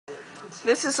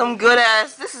This is some good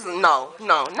ass. This is no,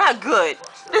 not good.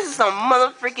 This is some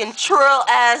motherfucking trill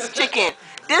ass chicken.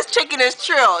 This chicken is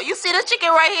trill. You see this chicken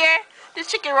right here? This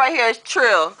chicken right here is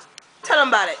trill. Tell them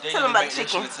about it. Tell them about the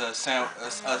chicken. It's a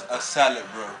salad,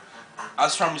 bro. I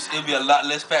promise it'll be a lot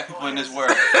less fat people in this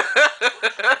world.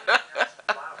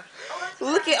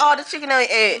 Look at all the chicken I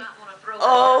ate.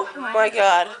 Oh my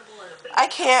god. I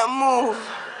can't move.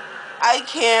 I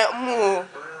can't move.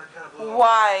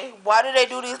 Why? Why do they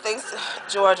do these things?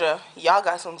 Georgia, y'all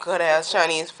got some good ass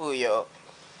Chinese food, yo.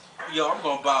 Yo, I'm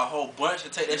gonna buy a whole bunch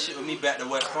and take that shit with me back to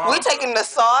West Farm. We taking the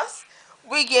sauce,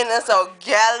 we getting us a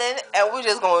gallon, and we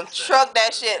just gonna truck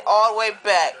that shit all the way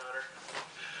back.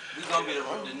 We gonna be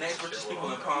the next richest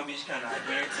people in Palm Beach County, I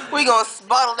guarantee you. We gonna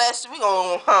bottle that shit. We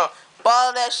gonna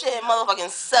bottle that shit and motherfucking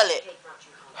sell it.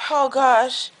 Oh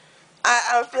gosh,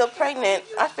 I feel pregnant.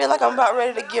 I feel like I'm about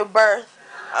ready to give birth.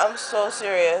 I'm so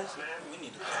serious. We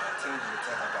need to continue to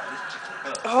talk about this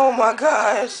chicken. Oh my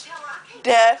gosh,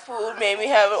 that food made me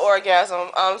have an orgasm.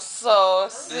 I'm so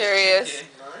serious.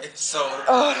 It's so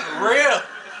real.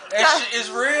 That shit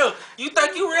is real. You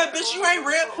think you real, bitch? You ain't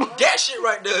real. That shit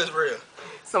right there is real.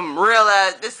 Some real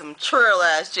ass, this some trill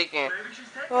ass chicken.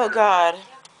 Oh god.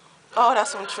 Oh,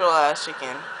 that's some trill ass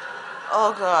chicken.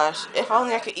 Oh gosh. If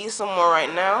only I could eat some more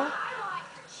right now.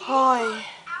 Oh.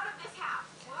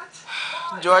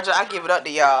 Georgia, I give it up to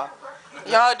y'all.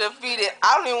 Y'all defeated.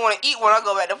 I don't even want to eat when I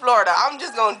go back to Florida. I'm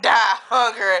just gonna die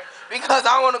hungry because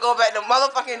I want to go back to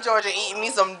motherfucking Georgia and eat me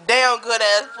some damn good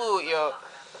ass food, yo.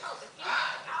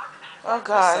 Oh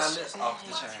gosh. The salad's off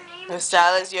the chain. The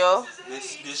salads, yo.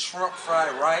 This shrimp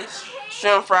fried rice.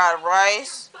 Shrimp fried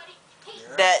rice.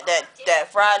 That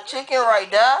fried chicken right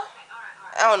there.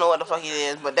 I don't know what the fuck it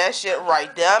is, but that shit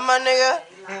right there, my nigga.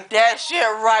 That shit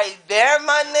right there,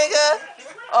 my nigga.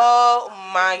 Oh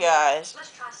my gosh.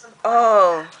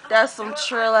 Oh, that's some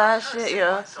trill ass shit,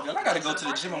 yo. Yo, I gotta go to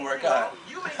the gym and work out.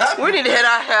 We need to hit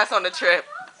our ass on the trip,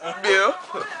 Bill.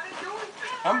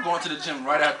 I'm going to the gym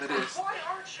right after this.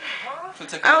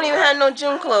 I don't even have no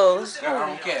gym clothes. I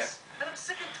don't care.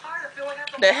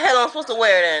 The hell I'm supposed to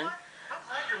wear then?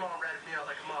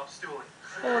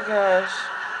 Oh gosh.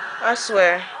 I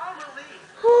swear.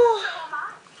 Whew.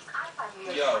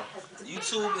 Yo,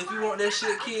 YouTube, if you want that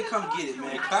shit, kid, come get it,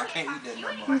 man. I can't eat that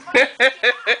no more. Damn.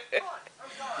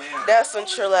 That's some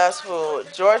trill ass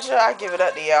food. Georgia, I give it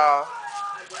up to y'all.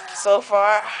 So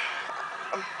far,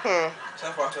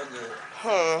 So far, so good.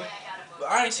 But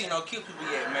I ain't seen no cute people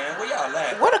yet, man. Where y'all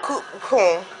at? What a cool.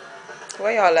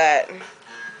 Where y'all at?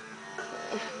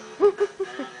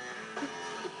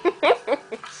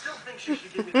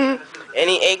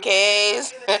 Any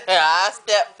AKAs? I'll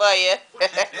step for you.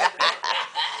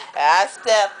 I'll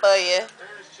step for you.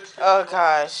 Oh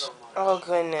gosh. Oh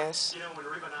goodness.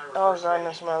 Oh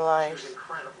goodness, my life.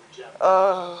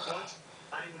 Oh.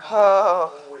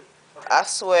 Oh. I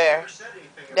swear.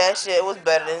 That shit was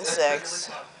better than sex.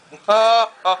 Oh.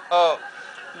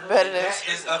 Better than That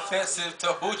is offensive to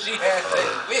who she has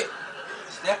sex with.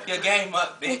 Step your game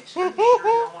up, bitch.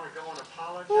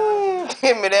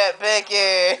 Give me that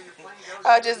Becky.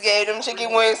 I just gave them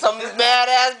chicken wings some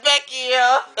badass Becky,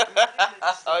 yo.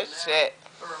 Oh shit.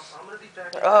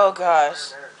 Oh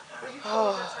gosh.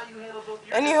 Oh.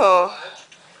 Anywho,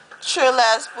 trill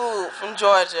ass food from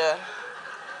Georgia.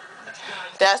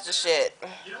 That's the shit.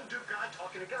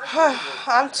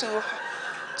 I'm too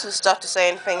stuffed to say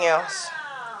anything else.